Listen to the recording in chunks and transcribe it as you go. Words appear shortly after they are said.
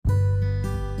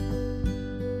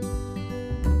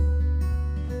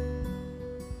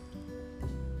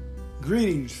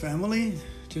Greetings, family.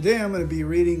 Today I'm going to be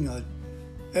reading an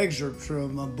excerpt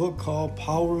from a book called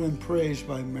Power and Praise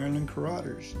by Marilyn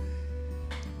Carothers.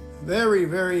 Very,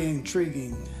 very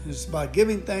intriguing. It's about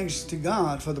giving thanks to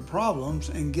God for the problems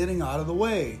and getting out of the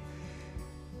way.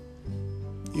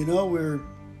 You know,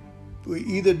 we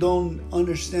either don't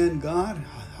understand God,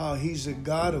 how He's a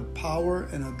God of power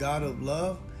and a God of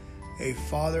love, a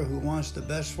Father who wants the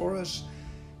best for us.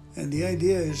 And the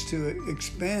idea is to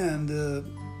expand the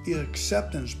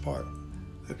acceptance part.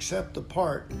 Accept the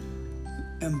part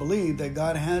and believe that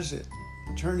God has it.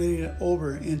 Turning it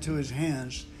over into His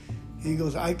hands. He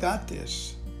goes, I got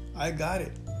this. I got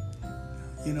it.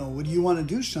 You know, when you want to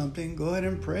do something, go ahead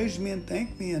and praise me and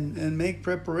thank me and make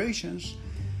preparations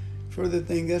for the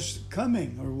thing that's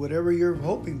coming or whatever you're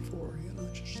hoping for. You know,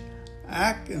 just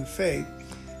act in faith.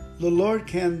 The Lord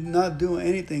cannot do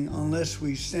anything unless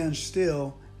we stand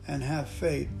still and have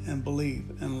faith and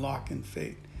believe and lock in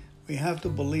faith. We have to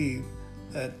believe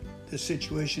that the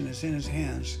situation is in His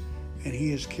hands and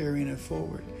He is carrying it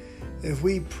forward. If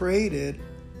we prayed it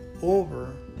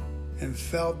over and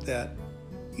felt that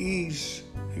ease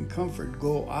and comfort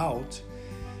go out,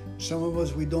 some of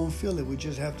us, we don't feel it. We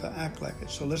just have to act like it.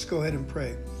 So let's go ahead and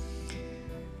pray.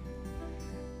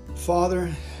 Father,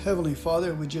 Heavenly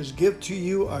Father, we just give to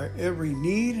you our every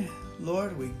need.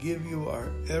 Lord, we give you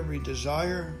our every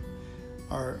desire,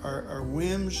 our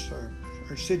whims, our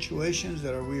situations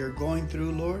that we are going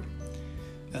through, Lord.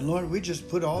 And Lord, we just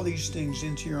put all these things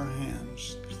into your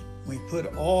hands. We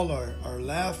put all our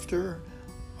laughter,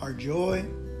 our joy,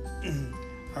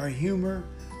 our humor.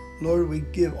 Lord, we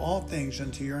give all things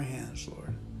into your hands,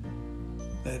 Lord,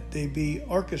 that they be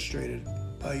orchestrated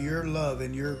by your love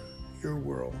and your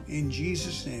world. In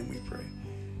Jesus' name we pray.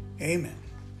 Amen.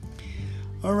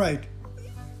 All right.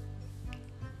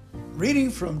 Reading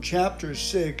from chapter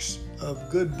 6 of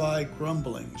Goodbye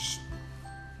Grumblings.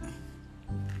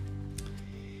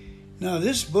 Now,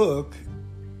 this book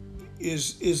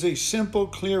is a simple,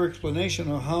 clear explanation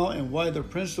of how and why the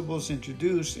principles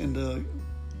introduced in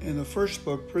the first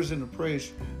book, Prison of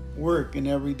Praise, work in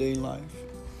everyday life.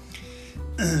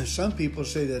 Some people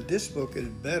say that this book is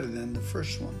better than the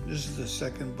first one. This is the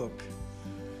second book.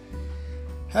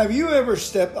 Have you ever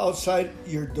stepped outside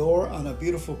your door on a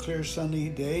beautiful, clear, sunny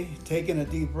day, taken a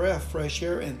deep breath, fresh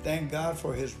air, and thank God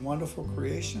for His wonderful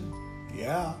creation?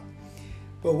 Yeah.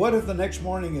 But what if the next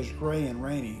morning is gray and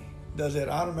rainy? Does it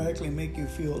automatically make you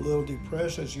feel a little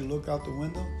depressed as you look out the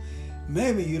window?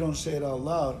 Maybe you don't say it out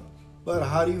loud, but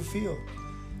how do you feel?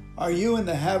 Are you in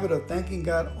the habit of thanking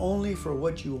God only for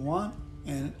what you want?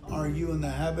 And are you in the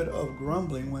habit of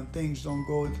grumbling when things don't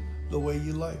go the way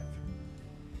you like?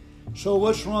 So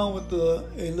what's wrong with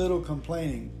a little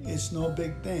complaining? It's no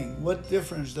big thing. What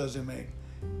difference does it make?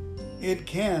 It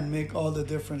can make all the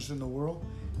difference in the world.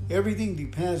 Everything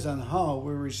depends on how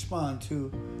we respond to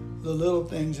the little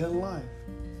things in life.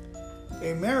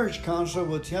 A marriage counselor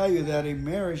will tell you that a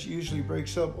marriage usually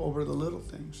breaks up over the little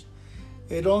things.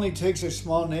 It only takes a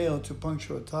small nail to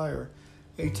puncture a tire.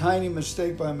 A tiny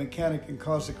mistake by a mechanic can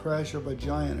cause the crash of a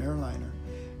giant airliner.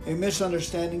 A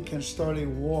misunderstanding can start a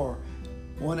war.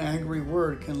 One angry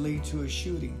word can lead to a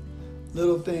shooting.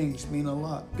 Little things mean a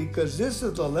lot because this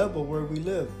is the level where we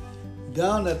live,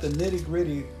 down at the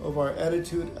nitty-gritty of our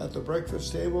attitude at the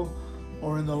breakfast table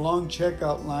or in the long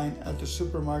checkout line at the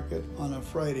supermarket on a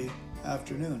Friday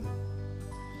afternoon.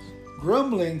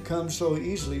 Grumbling comes so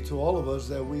easily to all of us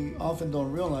that we often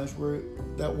don't realize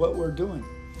what we're doing.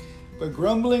 But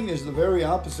grumbling is the very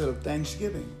opposite of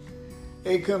thanksgiving.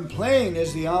 A complaint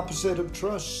is the opposite of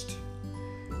trust.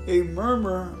 A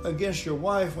murmur against your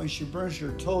wife when she burns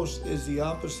your toast is the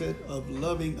opposite of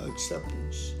loving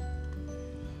acceptance.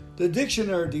 The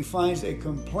dictionary defines a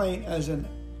complaint as an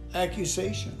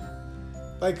accusation.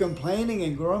 By complaining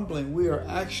and grumbling, we are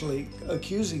actually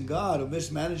accusing God of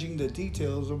mismanaging the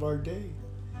details of our day.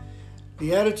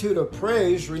 The attitude of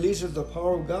praise releases the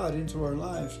power of God into our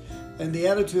lives, and the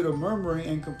attitude of murmuring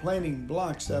and complaining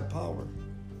blocks that power.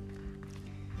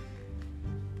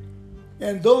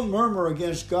 And don't murmur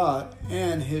against God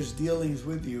and His dealings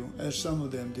with you, as some of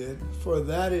them did, for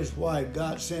that is why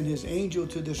God sent His angel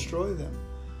to destroy them.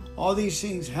 All these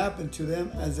things happened to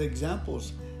them as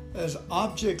examples, as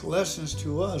object lessons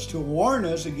to us, to warn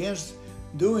us against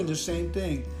doing the same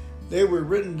thing. They were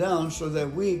written down so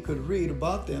that we could read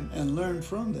about them and learn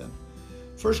from them.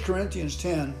 1 Corinthians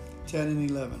 10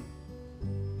 and 11.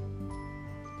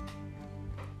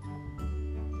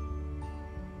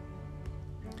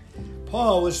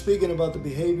 Paul was speaking about the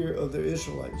behavior of the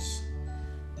Israelites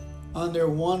on their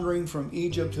wandering from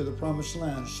Egypt to the Promised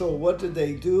Land. So what did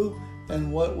they do,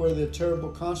 and what were the terrible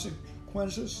consequences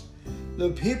consequences? The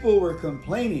people were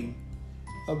complaining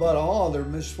about all their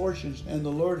misfortunes, and the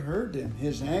Lord heard them.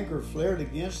 His anger flared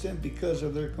against them because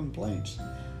of their complaints.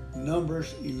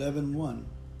 Numbers 11:1.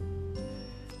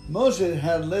 Moses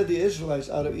had led the Israelites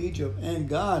out of Egypt, and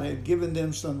God had given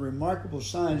them some remarkable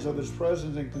signs of his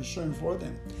presence and concern for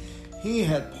them. He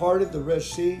had parted the Red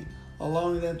Sea,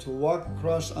 allowing them to walk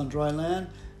across on dry land,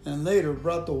 and later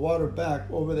brought the water back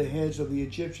over the heads of the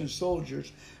Egyptian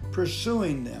soldiers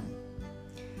pursuing them.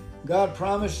 God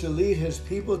promised to lead his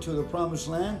people to the promised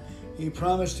land. He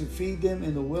promised to feed them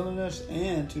in the wilderness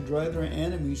and to drive their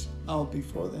enemies out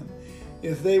before them,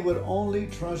 if they would only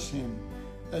trust him.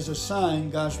 As a sign,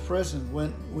 God's presence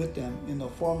went with them in the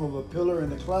form of a pillar in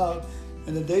the cloud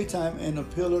in the daytime and a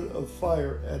pillar of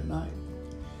fire at night.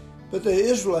 But the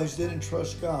Israelites didn't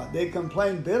trust God. They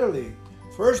complained bitterly,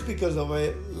 first because of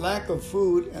a lack of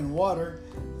food and water,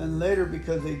 and later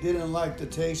because they didn't like the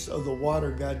taste of the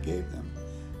water God gave them.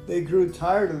 They grew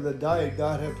tired of the diet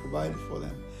God had provided for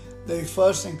them. They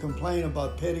fussed and complained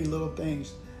about petty little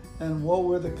things, and what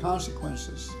were the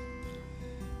consequences?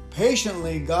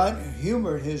 Patiently, God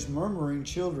humored his murmuring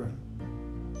children.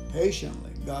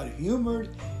 Patiently, God humored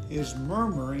his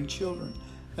murmuring children.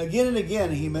 Again and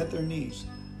again, he met their needs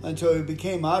until it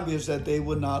became obvious that they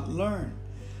would not learn.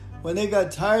 When they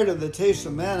got tired of the taste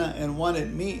of manna and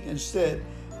wanted meat instead,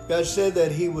 God said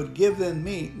that he would give them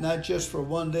meat, not just for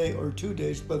 1 day or 2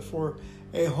 days, but for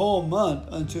a whole month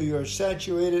until you are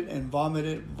saturated and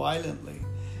vomited violently.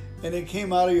 And it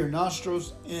came out of your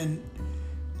nostrils and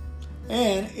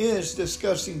is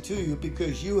disgusting to you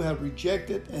because you have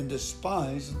rejected and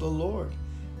despised the Lord.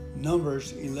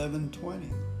 Numbers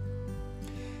 11:20.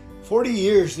 40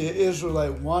 years the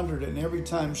Israelites wandered, and every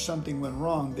time something went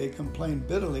wrong, they complained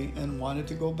bitterly and wanted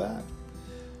to go back.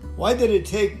 Why did it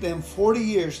take them 40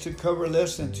 years to cover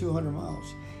less than 200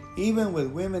 miles? Even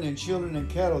with women and children and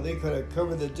cattle, they could have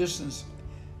covered the distance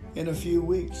in a few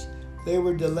weeks. They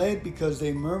were delayed because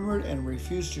they murmured and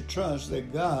refused to trust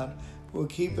that God will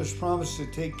keep his promise to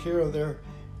take care of their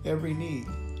every need.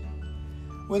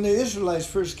 When the Israelites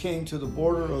first came to the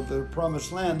border of the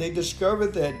promised land, they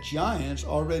discovered that giants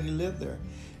already lived there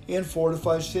in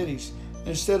fortified cities.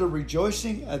 Instead of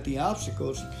rejoicing at the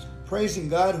obstacles, praising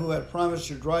God who had promised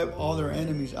to drive all their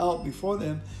enemies out before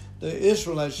them, the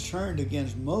Israelites turned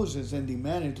against Moses and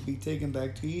demanded to be taken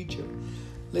back to Egypt.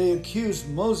 They accused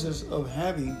Moses of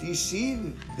having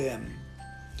deceived them.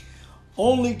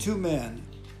 Only 2 men,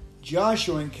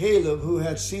 Joshua and Caleb, who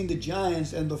had seen the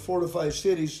giants and the fortified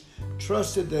cities,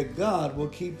 trusted that God will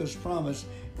keep his promise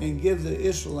and give the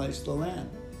Israelites the land.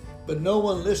 But no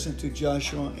one listened to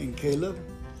Joshua and Caleb.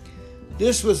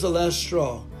 This was the last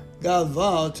straw. God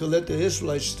vowed to let the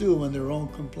Israelites stew in their own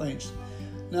complaints.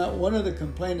 Not one of the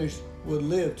complainers would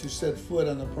live to set foot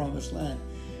on the promised land.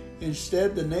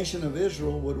 Instead, the nation of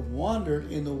Israel would wander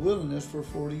in the wilderness for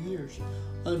 40 years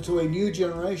until a new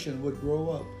generation would grow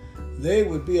up. They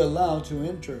would be allowed to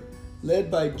enter,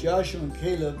 led by Joshua and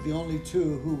Caleb, the only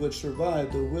 2 who would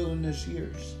survive the wilderness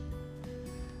years.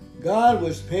 God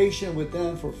was patient with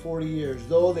them for 40 years.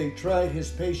 Though they tried his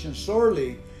patience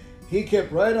sorely, he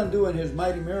kept right on doing his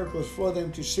mighty miracles for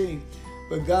them to see.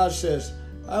 But God says,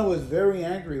 I was very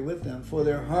angry with them, for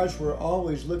their hearts were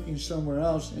always looking somewhere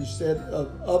else instead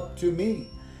of up to me,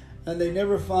 and they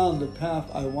never found the path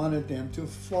I wanted them to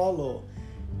follow.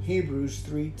 Hebrews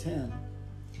 3:10.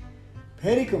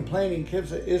 Petty complaining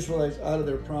keeps the Israelites out of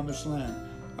their promised land.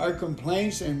 Our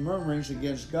complaints and murmurings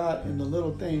against God in the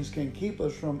little things can keep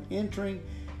us from entering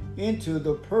into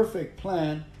the perfect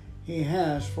plan he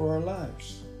has for our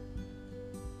lives.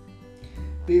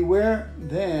 Beware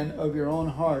then of your own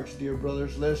hearts, dear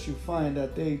brothers, lest you find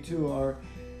that they too are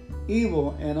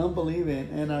evil and unbelieving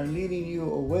and are leading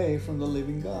you away from the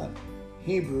living God.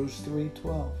 Hebrews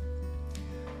 3:12.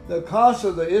 The cause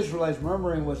of the Israelites'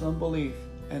 murmuring was unbelief.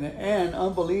 And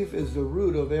unbelief is the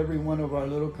root of every one of our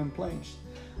little complaints.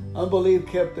 Unbelief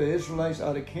kept the Israelites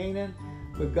out of Canaan,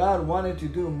 but God wanted to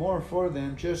do more for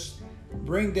them, just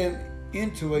bring them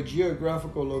into a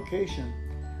geographical location,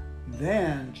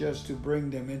 than just to bring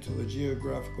them into a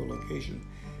geographical location.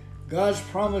 God's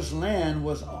promised land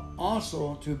was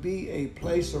also to be a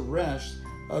place of rest,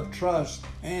 of trust,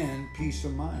 and peace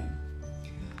of mind.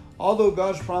 Although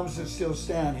God's promises still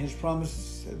stand, his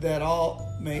promise that all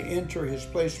may enter his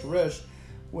place to rest,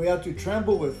 we have to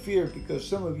tremble with fear because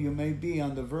some of you may be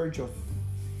on the verge of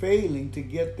failing to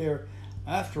get there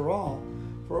after all.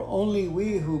 For only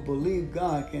we who believe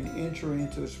God can enter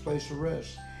into his place of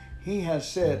rest. He has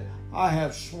said, I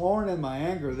have sworn in my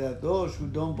anger that those who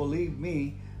don't believe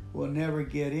me will never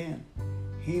get in.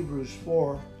 Hebrews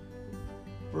 4,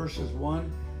 verses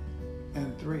 1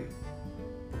 and 3.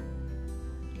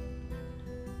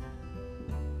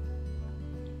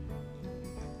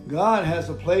 God has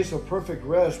a place of perfect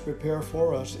rest prepared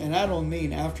for us, and I don't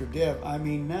mean after death, I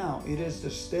mean now. It is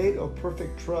the state of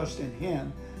perfect trust in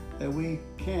Him that we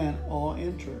can all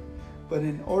enter. But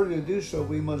in order to do so,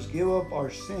 we must give up our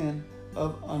sin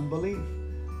of unbelief,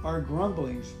 our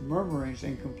grumblings, murmurings,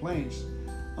 and complaints.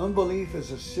 Unbelief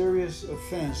is a serious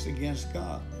offense against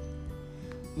God.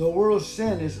 The world's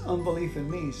sin is unbelief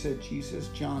in me, said Jesus,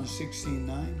 John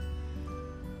 16:9.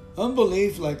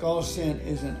 Unbelief, like all sin,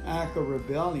 is an act of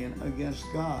rebellion against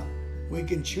God. We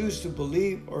can choose to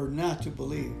believe or not to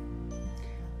believe.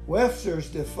 Webster's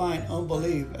define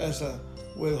unbelief as a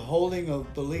withholding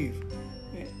of belief,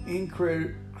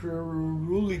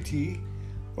 incredulity,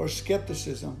 or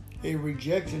skepticism, a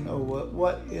rejection of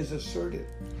what is asserted.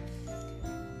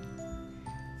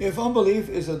 If unbelief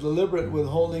is a deliberate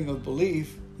withholding of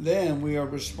belief, then we are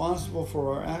responsible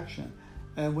for our action,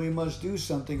 and we must do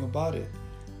something about it.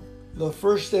 The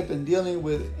first step in dealing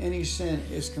with any sin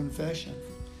is confession.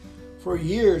 For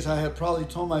years, I had probably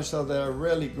told myself that I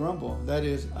rarely grumble. That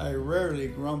is, I rarely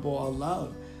grumble out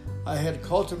loud. I had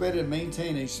cultivated and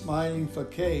maintained a smiling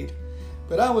facade,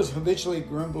 but I was habitually a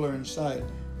grumbler inside.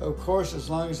 Of course, as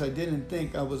long as I didn't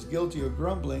think I was guilty of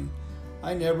grumbling,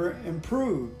 I never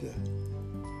improved.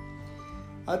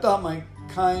 I thought my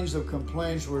kinds of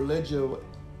complaints were legitimate.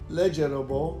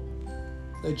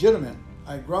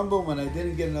 I grumbled when I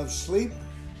didn't get enough sleep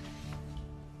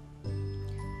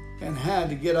and had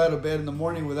to get out of bed in the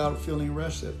morning without feeling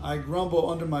rested. I grumbled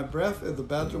under my breath if the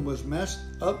bathroom was messed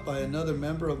up by another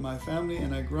member of my family,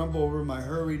 and I grumbled over my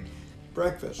hurried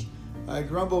breakfast. I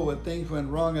grumbled when things went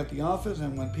wrong at the office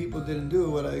and when people didn't do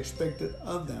what I expected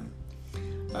of them.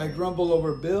 I grumbled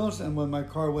over bills and when my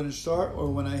car wouldn't start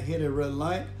or when I hit a red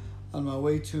light on my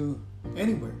way to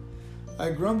anywhere. I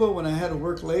grumbled when I had to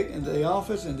work late in the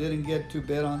office and didn't get to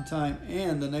bed on time,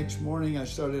 and the next morning I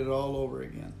started it all over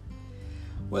again.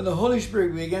 When the Holy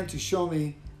Spirit began to show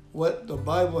me what the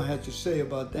Bible had to say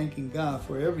about thanking God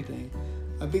for everything,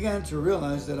 I began to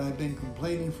realize that I've been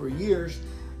complaining for years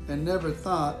and never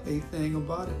thought a thing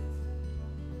about it.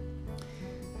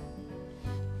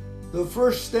 The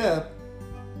first step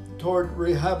toward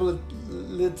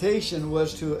rehabilitation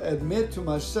was to admit to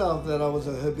myself that I was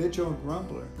a habitual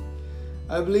grumbler.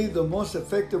 I believe the most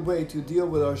effective way to deal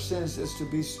with our sins is to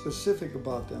be specific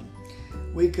about them.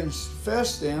 We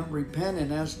confess them, repent,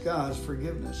 and ask God's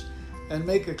forgiveness, and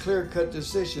make a clear-cut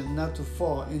decision not to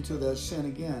fall into that sin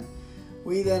again.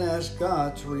 We then ask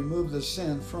God to remove the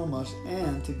sin from us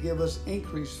and to give us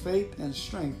increased faith and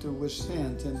strength to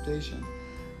withstand temptation.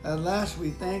 At last,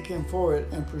 we thank Him for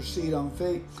it and proceed on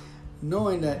faith,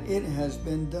 knowing that it has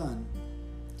been done.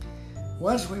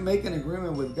 Once we make an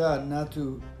agreement with God not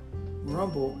to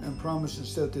grumble and promise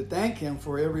instead to thank Him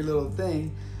for every little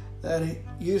thing that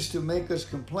used to make us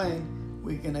complain,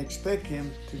 we can expect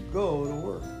Him to go to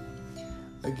work.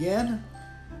 Again,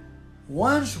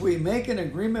 once we make an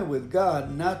agreement with God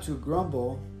not to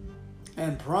grumble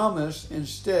and promise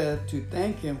instead to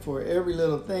thank Him for every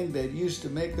little thing that used to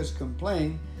make us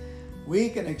complain, we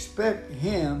can expect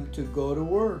Him to go to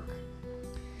work.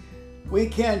 We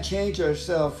can't change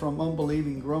ourselves from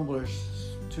unbelieving grumblers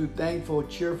to thankful,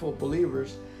 cheerful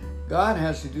believers. God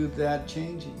has to do that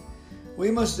changing.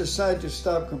 We must decide to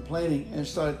stop complaining and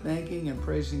start thanking and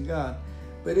praising God.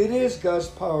 But it is God's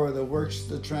power that works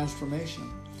the transformation.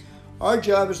 Our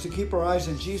job is to keep our eyes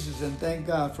on Jesus and thank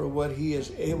God for what He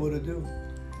is able to do.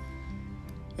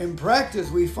 In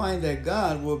practice, we find that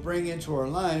God will bring into our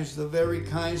lives the very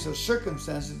kinds of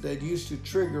circumstances that used to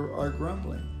trigger our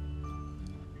grumbling.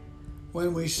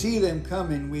 When we see them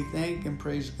coming, we thank and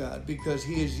praise God because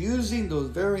He is using those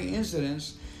very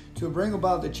incidents to bring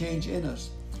about the change in us.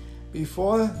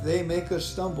 Before they make us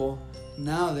stumble,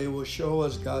 now they will show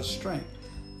us God's strength.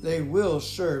 They will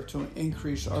serve to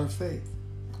increase our faith.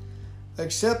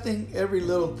 Accepting every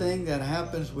little thing that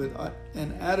happens with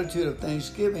an attitude of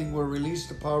thanksgiving will release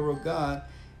the power of God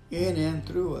in and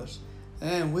through us.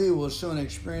 And we will soon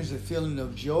experience a feeling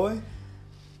of joy,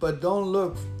 but don't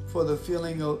look for the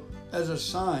feeling as a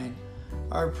sign.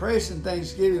 Our praise and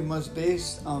thanksgiving must be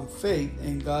based on faith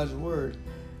in God's word,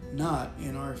 not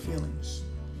in our feelings.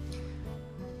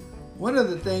 One of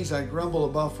the things I grumbled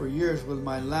about for years was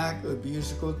my lack of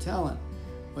musical talent.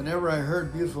 Whenever I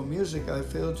heard beautiful music, I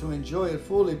failed to enjoy it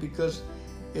fully because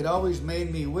it always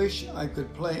made me wish I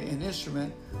could play an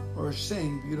instrument or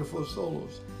sing beautiful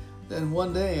solos. Then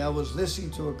one day I was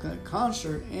listening to a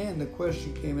concert and the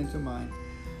question came into mind: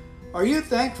 are you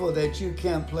thankful that you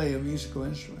can't play a musical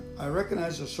instrument? I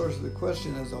recognized the source of the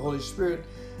question as the Holy Spirit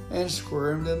and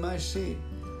squirmed in my seat.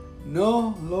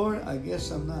 No, Lord, I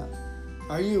guess I'm not.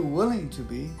 Are you willing to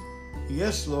be?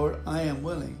 Yes, Lord, I am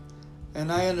willing.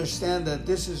 and I understand that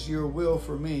this is your will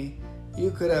for me.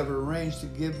 You could have arranged to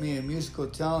give me a musical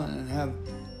talent and have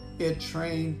it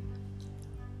trained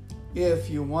if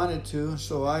you wanted to,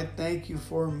 so I thank you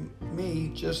for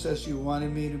me just as you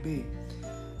wanted me to be.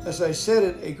 As I said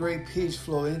it, a great peace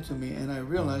flowed into me, and I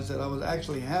realized that I was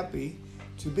actually happy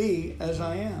to be as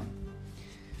I am.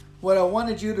 What I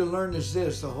wanted you to learn is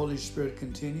this, the Holy Spirit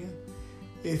continued.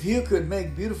 If you could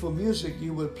make beautiful music,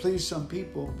 you would please some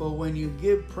people, but when you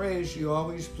give praise, you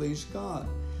always please God.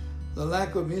 The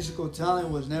lack of musical talent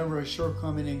was never a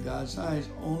shortcoming in God's eyes,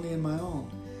 only in my own.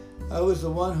 I was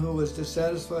the one who was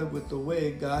dissatisfied with the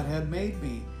way God had made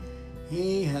me.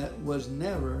 He was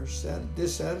never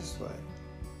dissatisfied.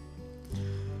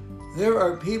 There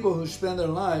are people who spend their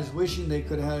lives wishing they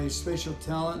could have a special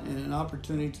talent and an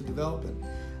opportunity to develop it.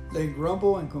 They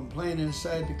grumble and complain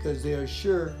inside because they are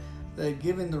sure that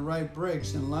given the right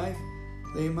breaks in life,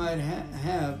 they might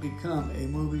have become a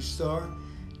movie star,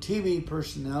 TV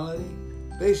personality,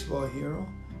 baseball hero,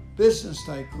 business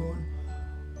tycoon,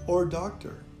 or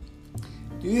doctor.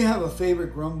 Do you have a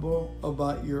favorite grumble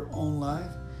about your own life?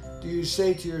 Do you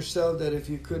say to yourself that if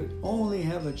you could only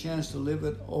have a chance to live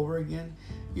it over again,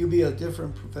 you'd be a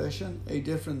different profession, a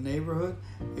different neighborhood,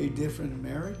 a different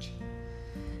marriage?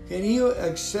 Can you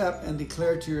accept and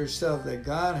declare to yourself that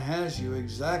God has you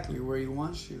exactly where He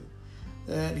wants you?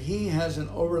 That He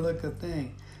hasn't overlooked a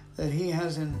thing, that He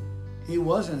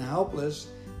wasn't helpless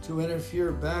to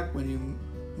interfere back when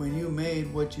you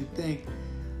made what you think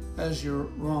as your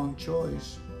wrong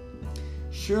choice.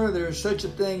 Sure, there is such a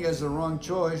thing as a wrong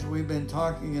choice. We've been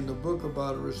talking in the book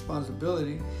about a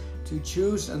responsibility to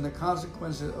choose and the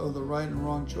consequences of the right and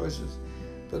wrong choices.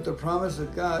 But the promise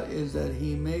of God is that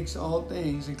He makes all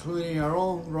things, including our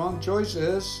own wrong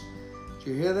choices. Did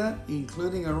you hear that?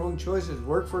 Including our own choices,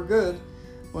 work for good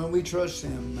when we trust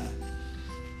Him.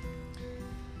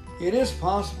 It is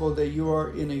possible that you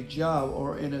are in a job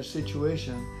or in a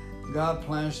situation God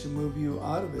plans to move you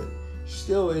out of it.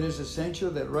 Still, it is essential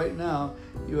that right now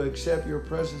you accept your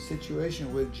present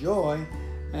situation with joy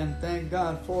and thank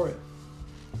God for it.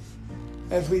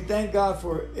 As we thank God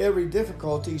for every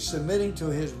difficulty, submitting to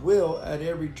His will at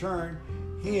every turn,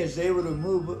 He is able to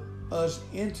move us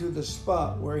into the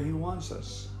spot where He wants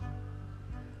us.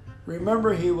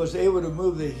 Remember, He was able to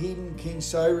move the heathen King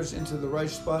Cyrus into the right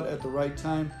spot at the right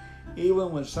time,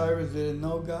 even when Cyrus didn't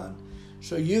know God.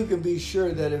 So you can be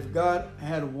sure that if God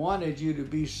had wanted you to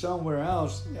be somewhere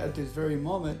else at this very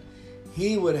moment,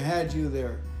 He would have had you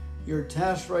there. Your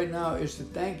task right now is to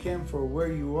thank Him for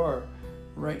where you are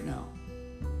right now.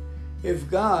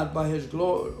 If God, by His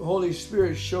Holy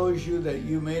Spirit, shows you that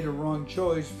you made a wrong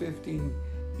choice 15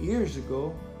 years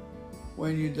ago,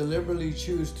 when you deliberately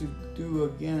choose to do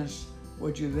against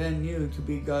what you then knew to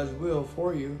be God's will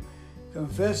for you,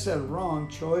 confess that wrong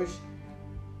choice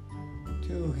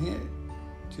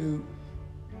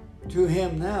to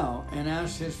Him now and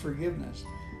ask His forgiveness.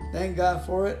 Thank God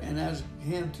for it and ask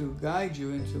Him to guide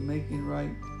you into making right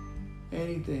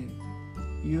anything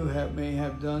you may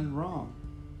have done wrong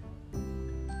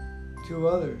to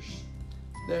others.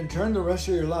 Then turn the rest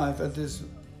of your life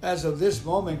as of this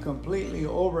moment completely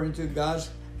over into God's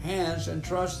hands and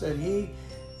trust that He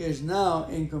is now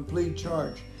in complete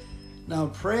charge. Now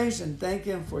praise and thank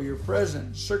Him for your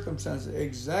present circumstances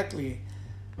exactly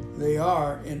they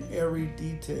are in every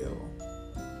detail.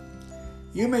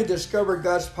 You may discover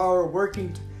God's power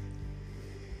working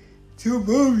to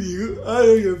move you out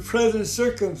of your present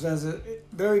circumstances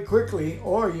very quickly,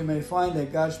 or you may find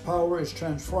that God's power is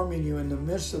transforming you in the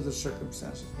midst of the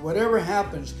circumstances. Whatever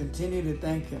happens, continue to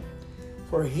thank Him,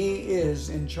 for He is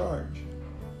in charge.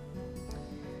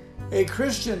 A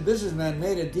Christian businessman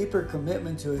made a deeper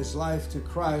commitment to his life to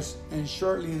Christ, and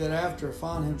shortly thereafter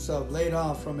found himself laid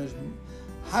off from his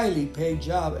highly paid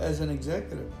job as an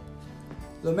executive.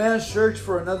 The man searched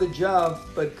for another job,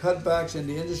 but cutbacks in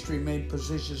the industry made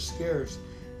positions scarce.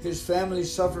 His family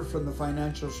suffered from the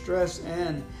financial stress,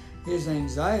 and his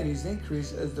anxieties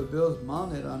increased as the bills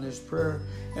mounted on his prayer,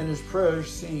 and his prayers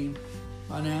seemed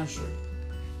unanswered.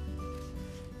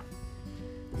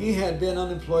 He had been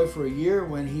unemployed for a year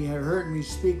when he had heard me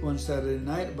speak one Saturday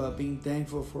night about being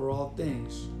thankful for all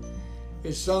things.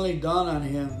 It suddenly dawned on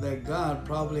him that God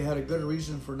probably had a good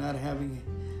reason for not having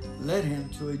led him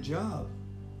to a job.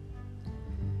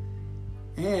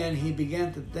 And he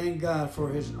began to thank God for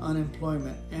his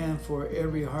unemployment and for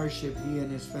every hardship he and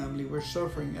his family were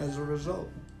suffering as a result.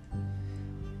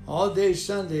 All day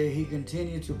Sunday, he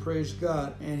continued to praise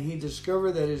God, and he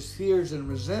discovered that his fears and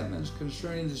resentments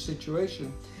concerning the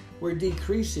situation were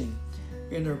decreasing.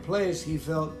 In their place, he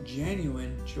felt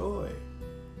genuine joy.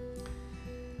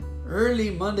 Early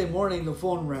Monday morning, the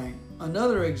phone rang.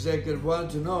 Another executive wanted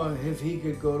to know if he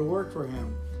could go to work for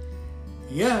him.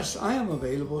 "Yes, I am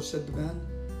available," said the man.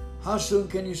 "How soon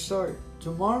can you start?"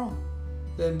 "Tomorrow."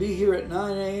 "Then be here at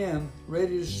 9 a.m.,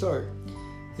 ready to start."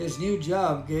 His new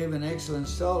job gave an excellent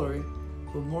salary,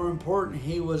 but more important,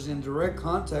 he was in direct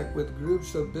contact with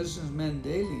groups of businessmen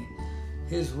daily.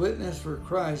 His witness for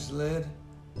Christ led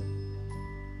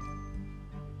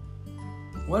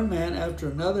one man after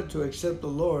another to accept the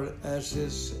Lord as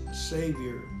his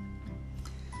Savior.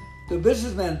 The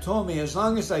businessman told me as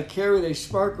long as I carried a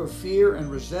spark of fear and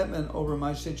resentment over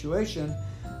my situation,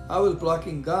 I was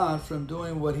blocking God from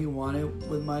doing what He wanted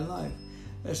with my life.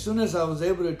 As soon as I was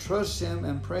able to trust Him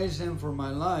and praise Him for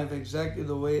my life exactly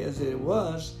the way as it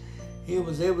was, He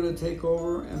was able to take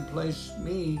over and place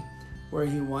me where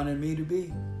He wanted me to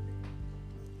be.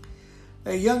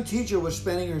 A young teacher was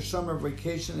spending her summer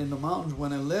vacation in the mountains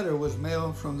when a letter was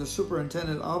mailed from the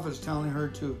superintendent's office telling her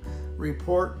to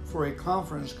report for a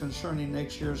conference concerning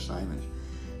next year's assignments.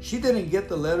 She didn't get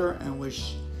the letter, and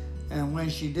when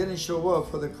she didn't show up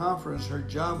for the conference, her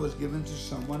job was given to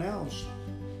someone else.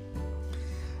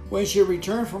 When she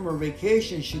returned from her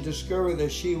vacation, she discovered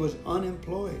that she was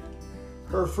unemployed.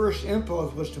 Her first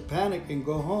impulse was to panic and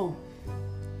go home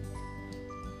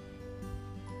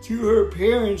to her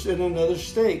parents in another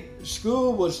state.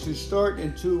 School was to start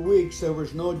in 2 weeks. There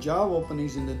was no job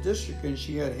openings in the district, and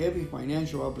she had heavy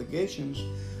financial obligations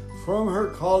from her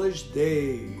college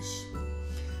days.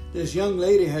 This young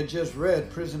lady had just read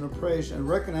Prison of Praise and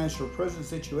recognized her present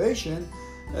situation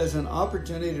as an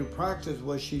opportunity to practice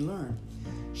what she learned.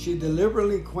 She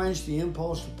deliberately quenched the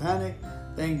impulse to panic,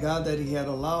 thanked God that He had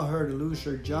allowed her to lose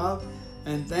her job,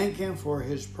 and thanked Him for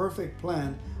His perfect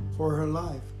plan for her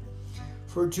life.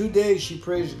 For 2 days she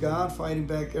praised God, fighting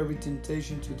back every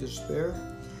temptation to despair.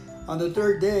 On the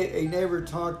third day, a neighbor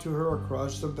talked to her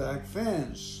across the back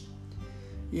fence.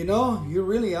 "You know, you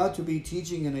really ought to be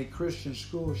teaching in a Christian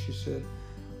school," she said.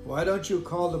 "Why don't you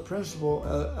call the principal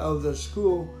of the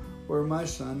school where my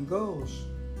son goes?"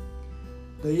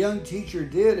 The young teacher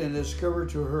did, and discovered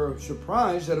to her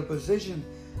surprise that a position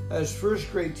as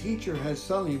first grade teacher had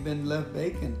suddenly been left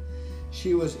vacant.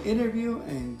 She was interviewed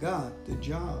and got the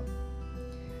job.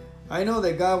 "I know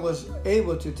that God was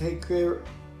able to take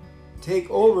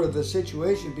over the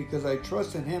situation because I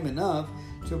trusted Him enough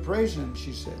to praise Him,"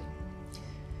 she said.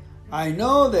 "I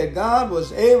know that God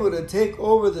was able to take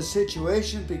over the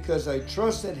situation because I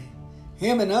trusted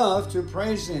Him enough to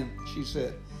praise Him," she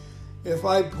said. "If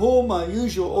I pulled my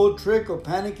usual old trick of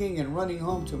panicking and running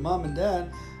home to Mom and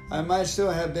Dad, I might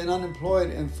still have been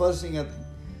unemployed and fussing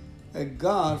at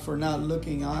God for not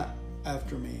looking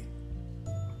after me."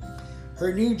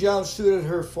 Her new job suited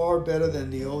her far better than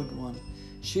the old one.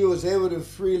 She was able to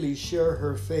freely share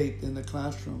her faith in the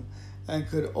classroom and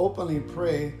could openly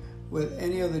pray with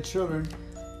any of the children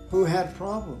who had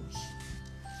problems.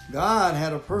 God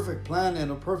had a perfect plan and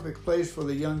a perfect place for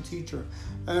the young teacher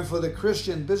and for the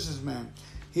Christian businessman.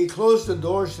 He closed the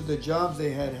doors to the jobs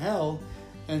they had held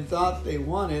and thought they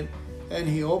wanted, and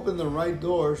He opened the right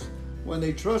doors when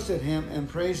they trusted Him and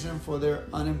praised Him for their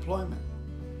unemployment.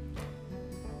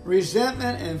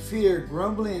 Resentment and fear,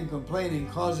 grumbling and complaining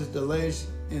causes delays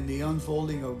in the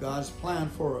unfolding of God's plan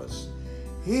for us.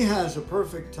 He has a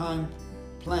perfect time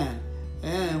plan,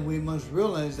 and we must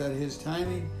realize that His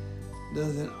timing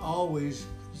doesn't always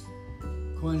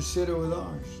coincide with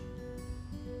ours.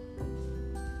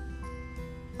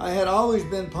 I had always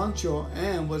been punctual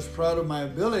and was proud of my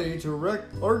ability to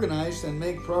organize and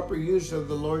make proper use of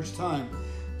the Lord's time.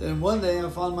 Then one day I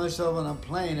found myself on a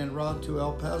plane en route to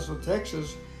El Paso,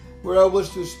 Texas, where I was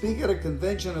to speak at a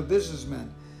convention of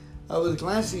businessmen. I was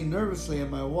glancing nervously at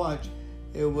my watch.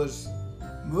 It was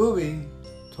moving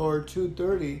toward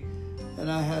 2:30,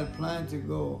 and I had planned to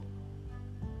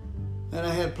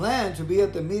be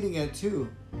at the meeting at 2.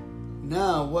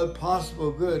 Now, what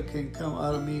possible good can come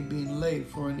out of me being late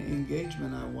for an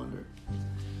engagement, I wondered.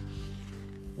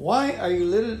 "Why are you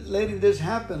letting this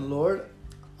happen, Lord?"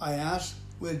 I asked,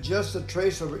 with just a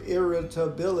trace of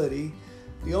irritability.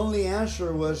 The only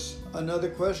answer was another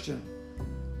question.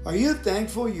 "Are you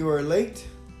thankful you are late?"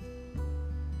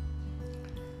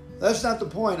 "That's not the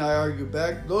point," I argued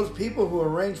back. "Those people who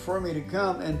arranged for me to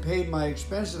come and paid my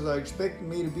expenses are expecting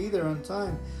me to be there on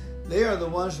time. They are the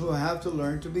ones who have to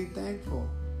learn to be thankful."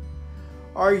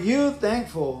 "Are you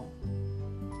thankful?"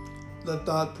 The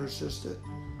thought persisted.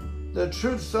 The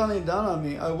truth suddenly dawned on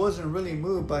me. I wasn't really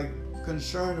moved by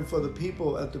concern for the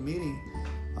people at the meeting.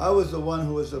 I was the one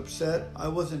who was upset. I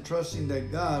wasn't trusting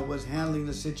that God was handling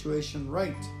the situation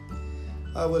right.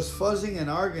 I was fussing and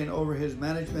arguing over His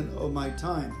management of my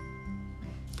time.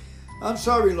 I'm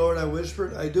sorry, Lord, I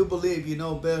whispered. I do believe you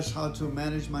know best how to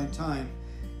manage my time.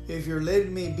 If you're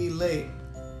letting me be late,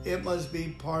 it must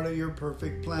be part of your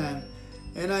perfect plan,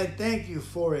 and I thank you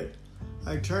for it.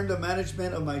 I turn the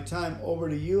management of my time over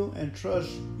to you and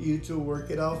trust you to work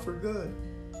it out for good.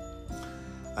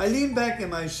 I leaned back in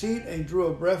my seat and drew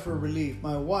a breath of relief.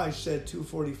 My watch said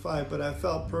 2:45, but I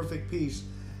felt perfect peace.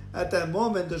 At that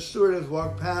moment, the stewardess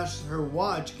walked past. Her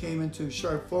watch came into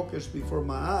sharp focus before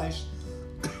my eyes.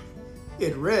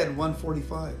 It read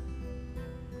 1:45.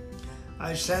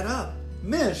 I sat up.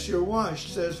 Miss, your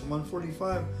watch says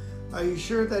 1:45. Are you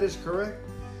sure that is correct?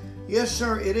 Yes,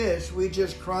 sir, it is. We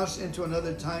just crossed into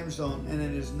another time zone, and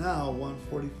it is now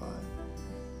 1:45.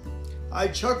 I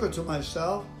chuckled to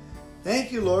myself.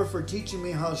 Thank you, Lord, for teaching me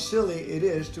how silly it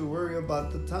is to worry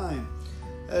about the time.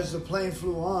 As the plane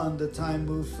flew on, the time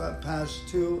moved past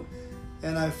 2,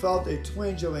 and I felt a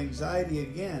twinge of anxiety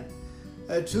again.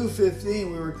 At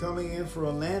 2:15, we were coming in for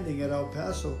a landing at El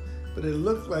Paso, but it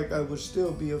looked like I would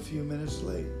still be a few minutes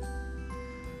late.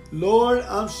 Lord,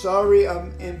 I'm sorry,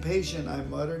 I'm impatient, I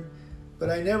muttered, but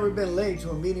I've never been late to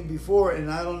a meeting before,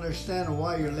 and I don't understand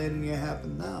why you're letting it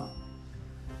happen now.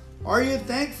 Are you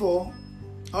thankful?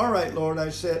 All right, Lord, I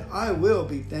said, I will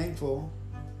be thankful.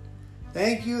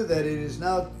 Thank you that it is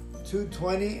now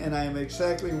 2:20 and I am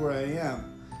exactly where I am.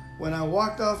 When I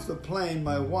walked off the plane,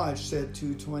 my watch said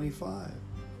 2:25.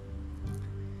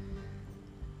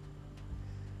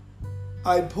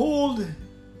 I pulled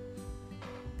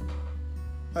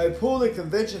the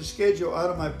convention schedule out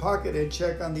of my pocket and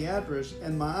checked on the address,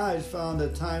 and my eyes found the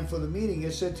time for the meeting.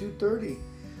 It said 2:30.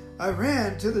 I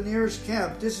ran to the nearest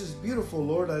cab. This is beautiful,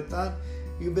 Lord, I thought.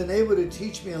 You've been able to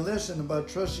teach me a lesson about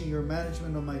trusting your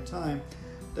management of my time.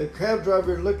 The cab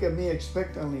driver looked at me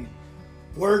expectantly.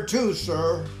 Where to,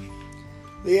 sir?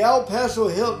 The El Paso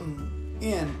Hilton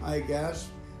Inn, I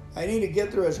gasped. I need to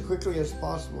get there as quickly as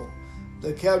possible.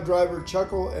 The cab driver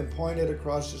chuckled and pointed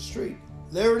across the street.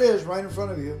 There it is, right in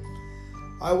front of you.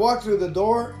 I walked through the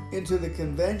door into the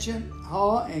convention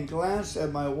hall and glanced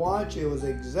at my watch. It was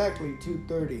exactly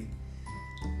 2:30.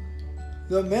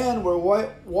 The men were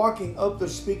walking up the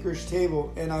speaker's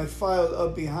table, and I filed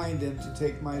up behind them to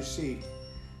take my seat.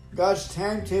 God's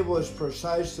timetable is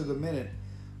precise to the minute.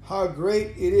 How great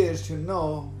it is to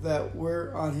know that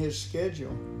we're on His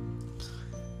schedule.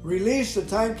 Release the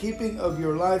timekeeping of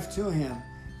your life to Him,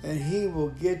 and He will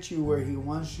get you where He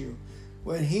wants you,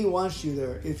 when He wants you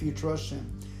there, if you trust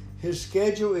Him. His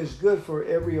schedule is good for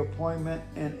every appointment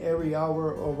and every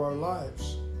hour of our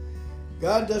lives.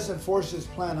 God doesn't force His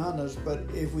plan on us, but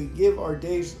if we give our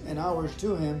days and hours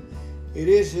to Him, it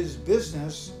is His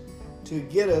business to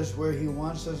get us where He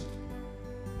wants us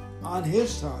on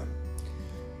His time.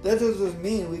 That doesn't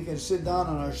mean we can sit down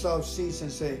on our soft seats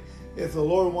and say, if the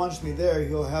Lord wants me there,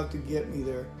 He'll have to get me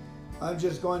there. I'm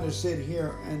just going to sit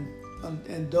here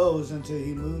and doze until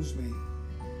He moves me.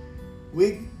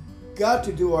 We got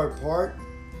to do our part,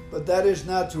 but that is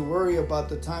not to worry about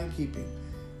the timekeeping.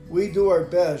 We do our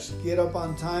best, get up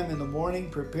on time in the morning,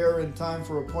 prepare in time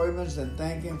for appointments, and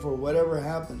thank Him for whatever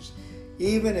happens,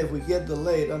 even if we get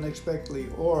delayed unexpectedly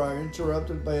or are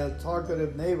interrupted by a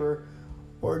talkative neighbor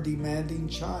or demanding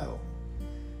child.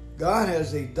 God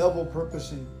has a double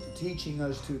purpose in teaching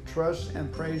us to trust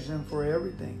and praise Him for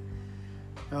everything.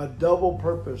 A double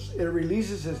purpose. It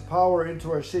releases His power into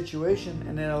our situation,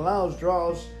 and it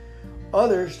draws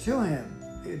others to Him.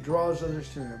 It draws others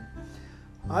to Him.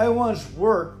 I once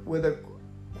worked with a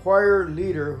choir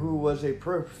leader who was a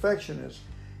perfectionist.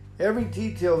 Every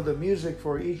detail of the music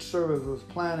for each service was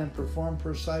planned and performed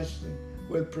precisely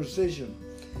with precision.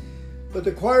 But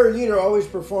the choir leader always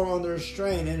performed under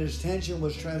strain, and his tension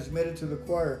was transmitted to the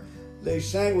choir. They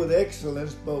sang with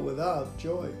excellence, but without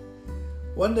joy.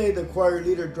 One day, the choir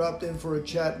leader dropped in for a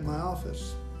chat in my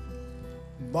office.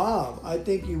 Bob, I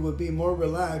think you would be more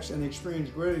relaxed and experience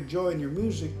greater joy in your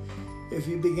music if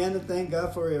you began to thank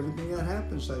God for everything that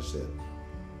happens, I said.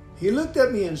 He looked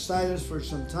at me in silence for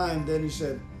some time, then he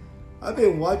said, I've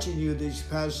been watching you these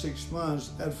past 6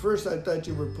 months. At first I thought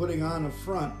you were putting on a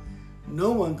front.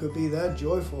 No one could be that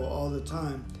joyful all the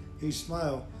time. He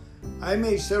smiled. I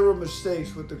made several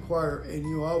mistakes with the choir, and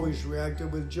you always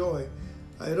reacted with joy.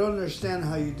 I don't understand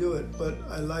how you do it, but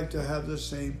I like to have the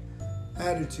same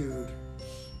attitude.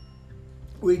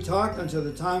 We talked until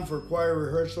the time for choir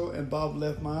rehearsal, and Bob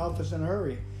left my office in a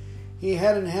hurry. He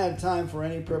hadn't had time for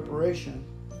any preparation,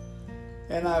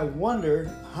 and I wondered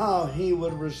how he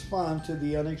would respond to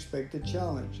the unexpected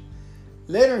challenge.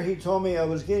 Later, he told me I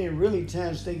was getting really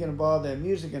tense thinking about that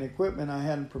music and equipment I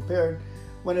hadn't prepared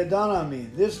when it dawned on me.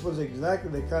 This was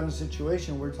exactly the kind of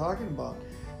situation we're talking about.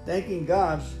 Thanking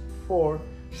God for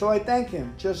So I thanked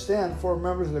him. Just then, 4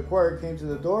 members of the choir came to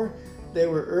the door. They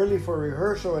were early for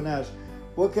rehearsal and asked,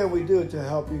 "What can we do to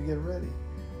help you get ready?"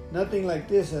 Nothing like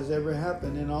this has ever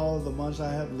happened in all of the months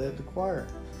I have led the choir.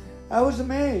 I was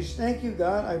amazed. "Thank you,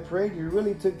 God," I prayed. "You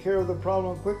really took care of the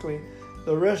problem quickly."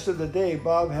 The rest of the day,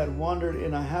 Bob had wandered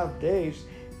in a half daze.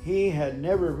 He had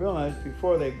never realized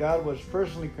before that God was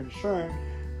personally concerned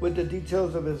with the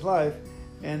details of his life,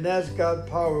 and that God's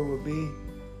power would be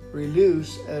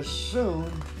released as soon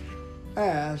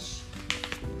as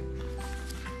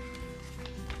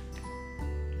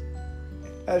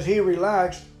he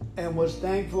relaxed and was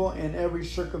thankful in every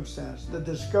circumstance. The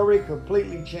discovery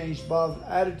completely changed Bob's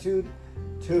attitude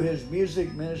to his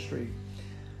music ministry.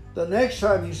 The next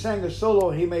time he sang a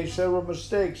solo, he made several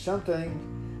mistakes, something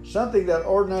that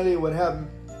ordinarily would have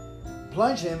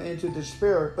plunged him into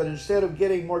despair, but instead of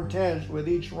getting more tense with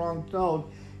each wrong note,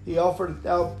 he offered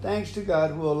out thanks to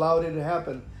God who allowed it to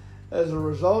happen. As a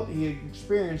result, he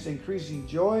experienced increasing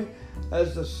joy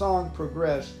as the song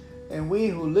progressed, and we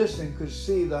who listened could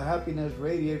see the happiness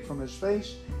radiate from his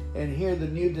face and hear the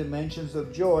new dimensions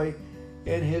of joy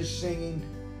in his singing.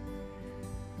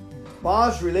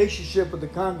 Bob's relationship with the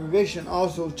congregation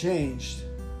also changed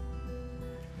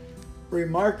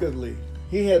remarkably.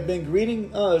 He had been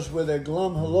greeting us with a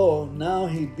glum hello. Now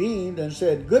he beamed and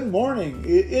said, "Good morning.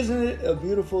 Isn't it a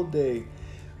beautiful day?"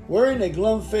 Wearing a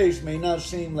glum face may not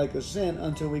seem like a sin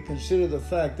until we consider the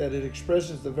fact that it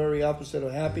expresses the very opposite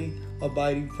of happy,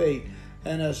 abiding faith,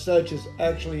 and as such is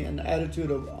actually an attitude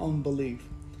of unbelief.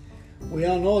 We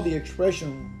all know the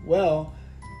expression, "Well,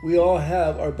 we all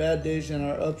have our bad days and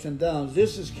our ups and downs."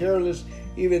 This is careless,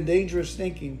 even dangerous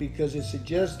thinking, because it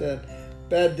suggests that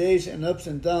bad days and ups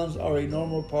and downs are a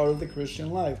normal part of the Christian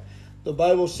life. The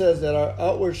Bible says that our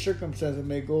outward circumstances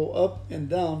may go up and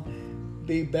down,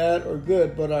 be bad or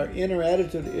good, but our inner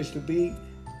attitude is to be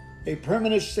a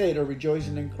permanent state of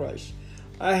rejoicing in Christ.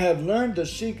 I have learned the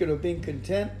secret of being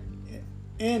content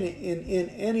in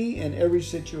any and every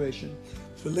situation.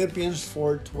 Philippians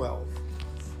 4:12.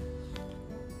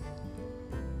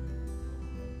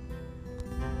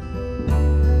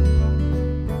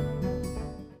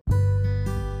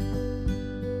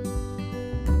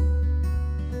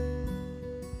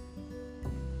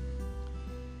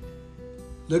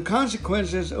 The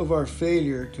consequences of our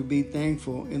failure to be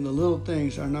thankful in the little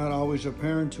things are not always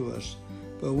apparent to us,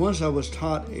 but once I was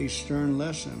taught a stern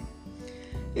lesson.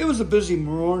 It was a busy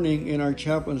morning in our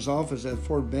chaplain's office at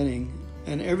Fort Benning,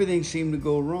 and everything seemed to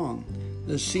go wrong.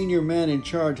 The senior man in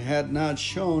charge had not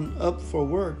shown up for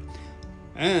work,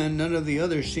 and none of the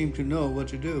others seemed to know what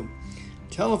to do.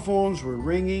 Telephones were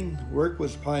ringing, work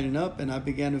was piling up, and I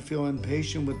began to feel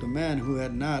impatient with the man who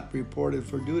had not reported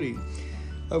for duty.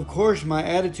 Of course, my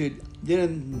attitude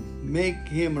didn't make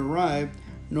him arrive,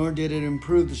 nor did it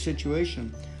improve the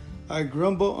situation. I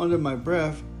grumbled under my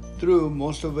breath through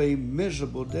most of a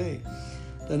miserable day.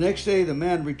 The next day, the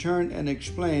man returned and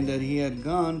explained that he had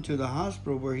gone to the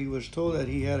hospital where he was told that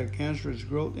he had a cancerous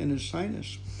growth in his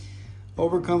sinus.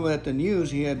 Overcome at the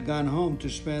news, he had gone home to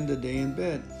spend the day in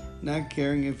bed, not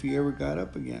caring if he ever got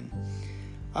up again.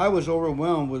 I was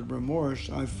overwhelmed with remorse.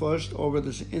 I fussed over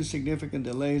the insignificant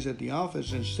delays at the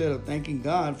office instead of thanking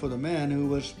God for the man who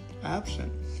was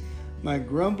absent. My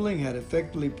grumbling had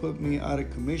effectively put me out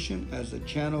of commission as a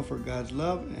channel for God's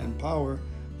love and power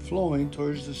flowing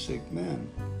towards the sick man.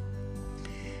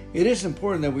 It is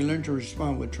important that we learn to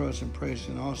respond with trust and praise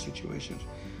in all situations,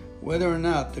 whether or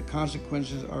not the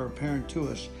consequences are apparent to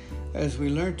us. As we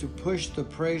learn to push the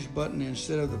praise button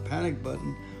instead of the panic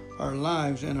button, our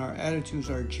lives and our attitudes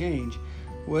are changed,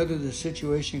 whether the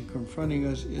situation confronting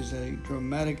us is a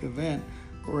dramatic event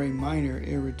or a minor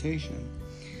irritation.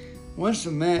 Once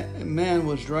a man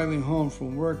was driving home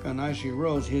from work on icy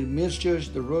roads. He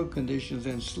misjudged the road conditions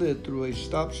and slid through a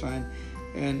stop sign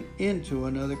and into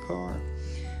another car.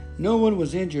 No one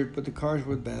was injured, but the cars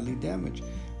were badly damaged,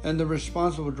 and the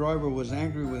responsible driver was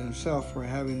angry with himself for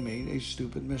having made a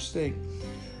stupid mistake.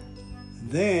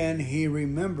 Then he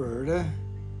remembered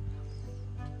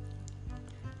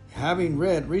having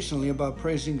read recently about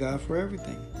praising God for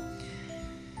everything.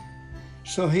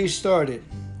 So he started,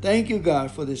 "Thank you, God,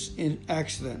 for this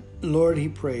accident." "Lord," he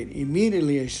prayed.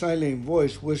 Immediately a silent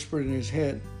voice whispered in his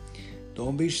head,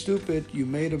 "Don't be stupid. You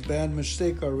made a bad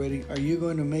mistake already. Are you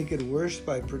going to make it worse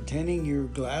by pretending you're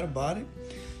glad about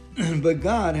it?" "But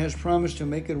God has promised to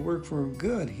make it work for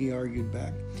good," he argued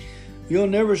back. "You'll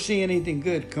never see anything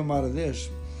good come out of this."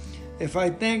 "If I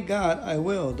thank God, I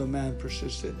will," the man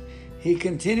persisted. He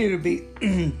continued to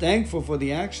be thankful for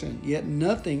the accident, yet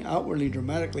nothing outwardly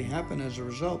dramatically happened as a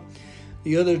result.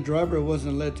 The other driver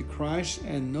wasn't led to Christ,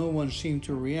 and no one seemed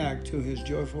to react to his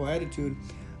joyful attitude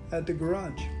at the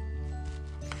garage.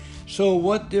 So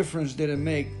what difference did it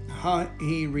make how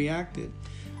he reacted?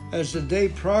 As the day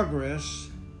progressed,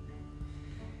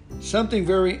 something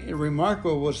very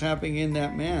remarkable was happening in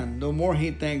that man. The more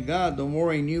he thanked God, the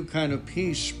more a new kind of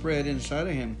peace spread inside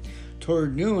of him.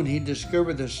 Toward noon, he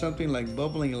discovered that something like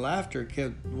bubbling laughter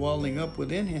kept welling up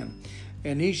within him.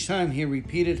 And each time he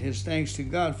repeated his thanks to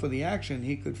God for the action,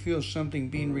 he could feel something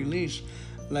being released,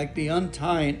 like the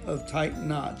untying of tight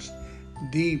knots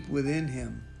deep within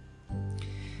him.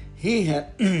 He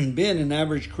had been an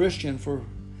average Christian,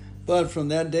 but from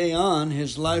that day on,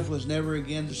 his life was never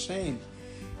again the same.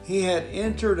 He had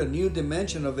entered a new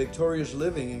dimension of victorious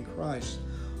living in Christ,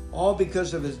 all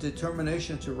because of his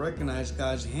determination to recognize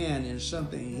God's hand in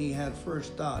something he had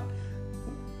first thought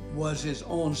was his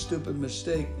own stupid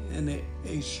mistake and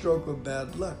a stroke of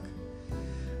bad luck.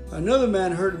 Another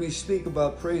man heard me speak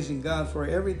about praising God for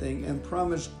everything and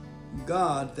promised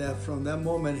God that from that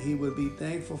moment he would be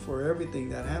thankful for everything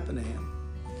that happened to him.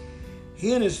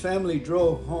 He and his family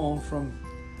drove home from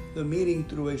the meeting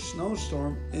through a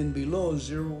snowstorm in below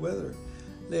zero weather.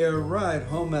 They arrived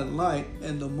home at night,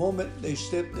 and the moment they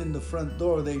stepped in the front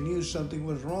door, they knew something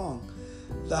was wrong.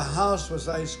 The house was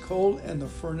ice cold and the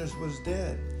furnace was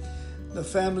dead. The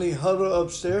family huddled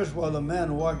upstairs while the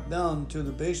man walked down to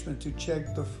the basement to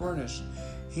check the furnace.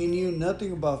 He knew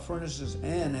nothing about furnaces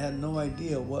and had no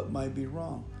idea what might be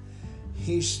wrong.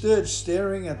 He stood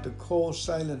staring at the cold,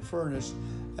 silent furnace,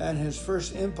 and his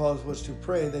first impulse was to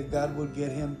pray that God would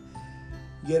get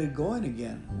it going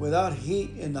again. Without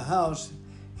heat in the house,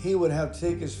 he would have to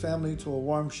take his family to a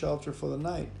warm shelter for the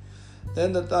night.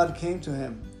 Then the thought came to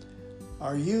him,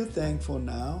 "Are you thankful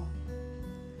now?"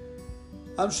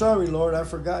 "I'm sorry, Lord, I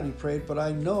forgot," he prayed, "but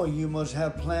I know you must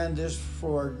have planned this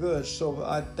for our good, so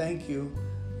I thank you,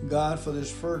 God, for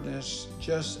this furnace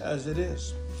just as it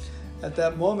is." At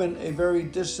that moment, a very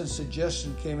distant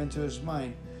suggestion came into his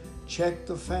mind. "Check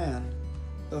the fan."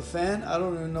 "The fan? I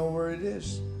don't even know where it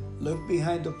is." "Look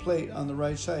behind the plate on the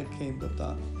right side," came the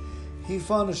thought. He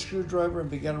found a screwdriver and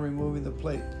began removing the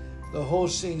plate. The whole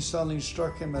scene suddenly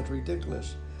struck him as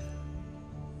ridiculous.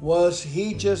 Was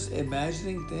he just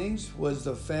imagining things? Was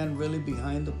the fan really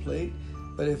behind the plate?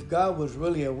 But if God was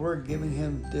really at work giving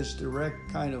him this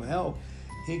direct kind of help,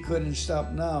 he couldn't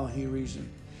stop now, he reasoned.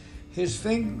 His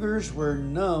fingers were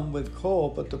numb with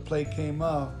cold, but the plate came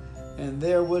off, and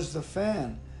there was the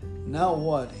fan. Now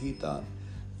what? He thought.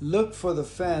 Look for the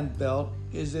fan belt.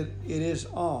 It is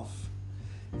off.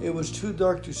 It was too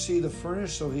dark to see the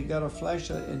furnace, so he got a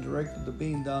flashlight and directed the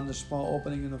beam down the small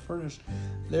opening in the furnace.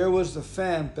 There was the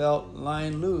fan belt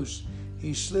lying loose.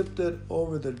 He slipped it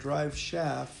over the drive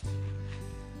shaft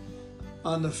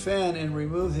on the fan and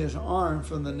removed his arm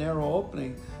from the narrow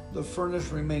opening. The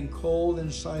furnace remained cold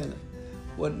and silent.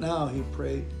 What now? He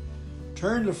prayed.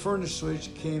 Turn the furnace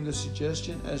switch, came the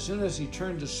suggestion. As soon as he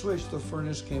turned the switch, the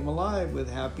furnace came alive with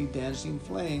happy dancing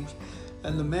flames,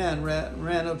 and the man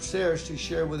ran upstairs to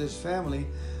share with his family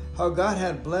how God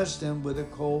had blessed him with a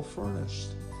coal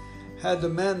furnace. Had the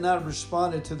man not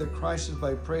responded to the crisis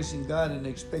by praising God and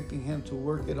expecting him to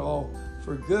work it all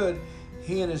for good,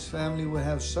 he and his family would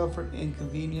have suffered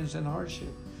inconvenience and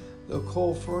hardship. The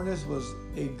coal furnace was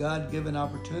a God-given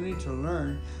opportunity to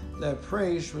learn that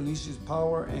praise releases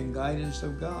power and guidance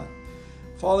of God.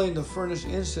 Following the furnace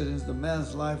incident, the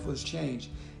man's life was changed.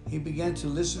 He began to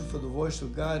listen for the voice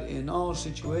of God in all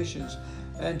situations,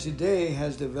 and today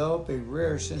has developed a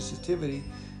rare sensitivity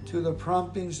to the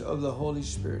promptings of the Holy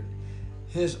Spirit.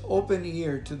 His open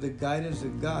ear to the guidance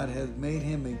of God has made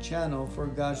him a channel for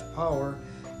God's power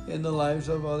in the lives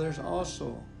of others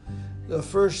also. The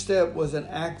first step was an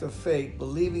act of faith,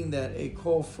 believing that a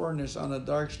coal furnace on a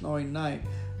dark, snowy night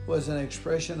was an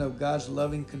expression of God's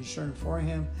loving concern for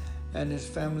him and his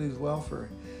family's welfare.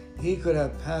 He could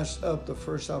have passed up the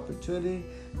first opportunity,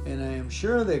 and I am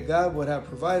sure that God would have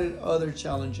provided other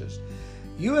challenges.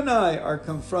 You and I are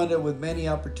confronted with many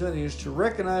opportunities to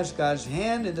recognize God's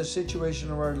hand in the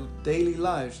situation of our daily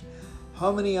lives.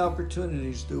 How many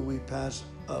opportunities do we pass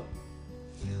up?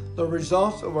 The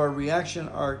results of our reaction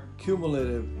are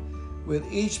cumulative.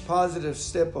 With each positive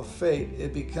step of faith,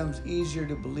 it becomes easier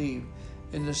to believe.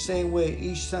 In the same way,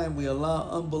 each time we allow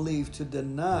unbelief to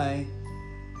deny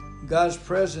God's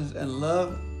presence and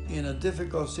love in a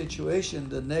difficult situation,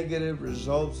 the negative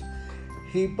results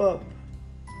heap up.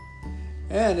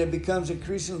 And it becomes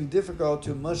increasingly difficult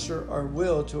to muster our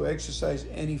will to exercise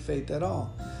any faith at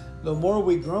all. The more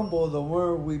we grumble, the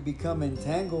more we become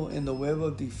entangled in the web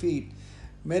of defeat.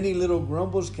 Many little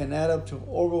grumbles can add up to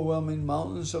overwhelming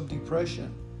mountains of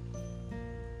depression.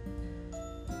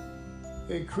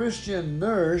 A Christian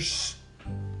nurse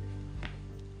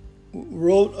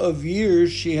wrote of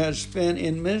years she had spent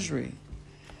in misery.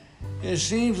 It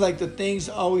seems like the things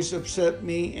always upset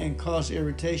me and cause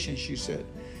irritation, she said.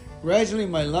 Gradually,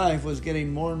 my life was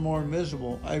getting more and more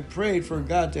miserable. I prayed for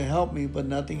God to help me, but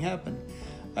nothing happened.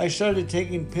 I started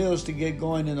taking pills to get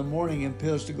going in the morning and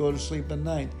pills to go to sleep at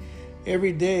night.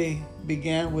 Every day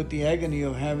began with the agony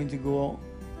of having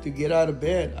to get out of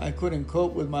bed. I couldn't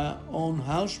cope with my own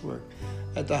housework.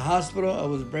 At the hospital, I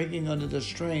was breaking under the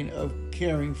strain of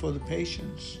caring for the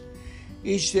patients.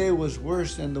 Each day was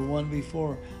worse than the one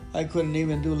before. I couldn't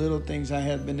even do little things I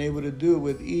had been able to do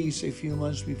with ease a few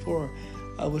months before.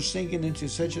 I was sinking into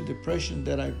such a depression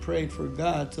that I prayed for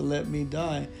God to let me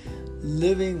die.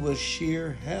 Living was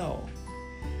sheer hell.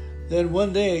 Then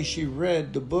one day she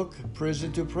read the book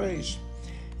Prison to Praise.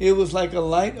 It was like a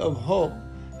light of hope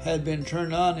had been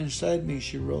turned on inside me,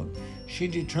 she wrote. She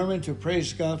determined to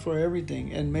praise God for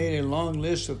everything and made a long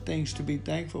list of things to be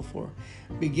thankful for,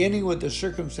 beginning with the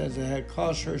circumstance that had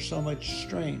caused her so much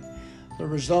strain. The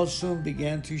results soon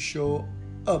began to show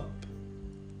up.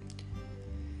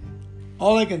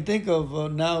 All I can think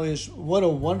of now is what a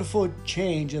wonderful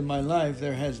change in my life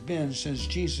there has been since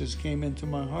Jesus came into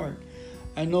my heart.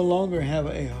 I no longer have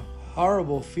a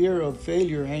horrible fear of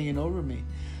failure hanging over me.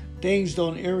 Things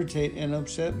don't irritate and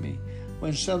upset me.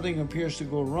 When something appears to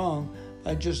go wrong,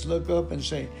 I just look up and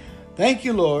say, "Thank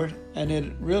you, Lord," and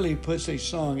it really puts a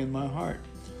song in my heart.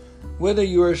 Whether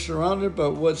you are surrounded by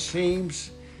what seems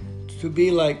to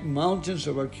be like mountains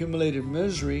of accumulated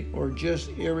misery or just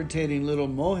irritating little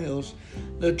molehills,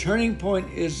 the turning point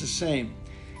is the same.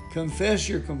 Confess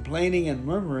your complaining and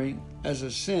murmuring as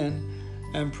a sin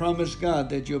and promise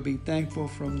God that you'll be thankful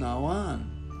from now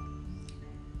on.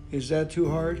 Is that too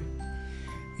hard?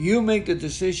 You make the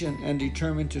decision and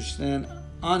determine to stand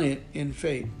on it in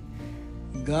faith.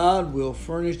 God will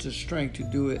furnish the strength to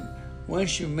do it.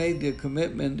 Once you make the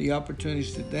commitment, the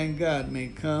opportunities to thank God may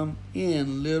come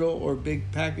in little or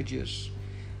big packages,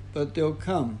 but they'll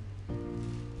come.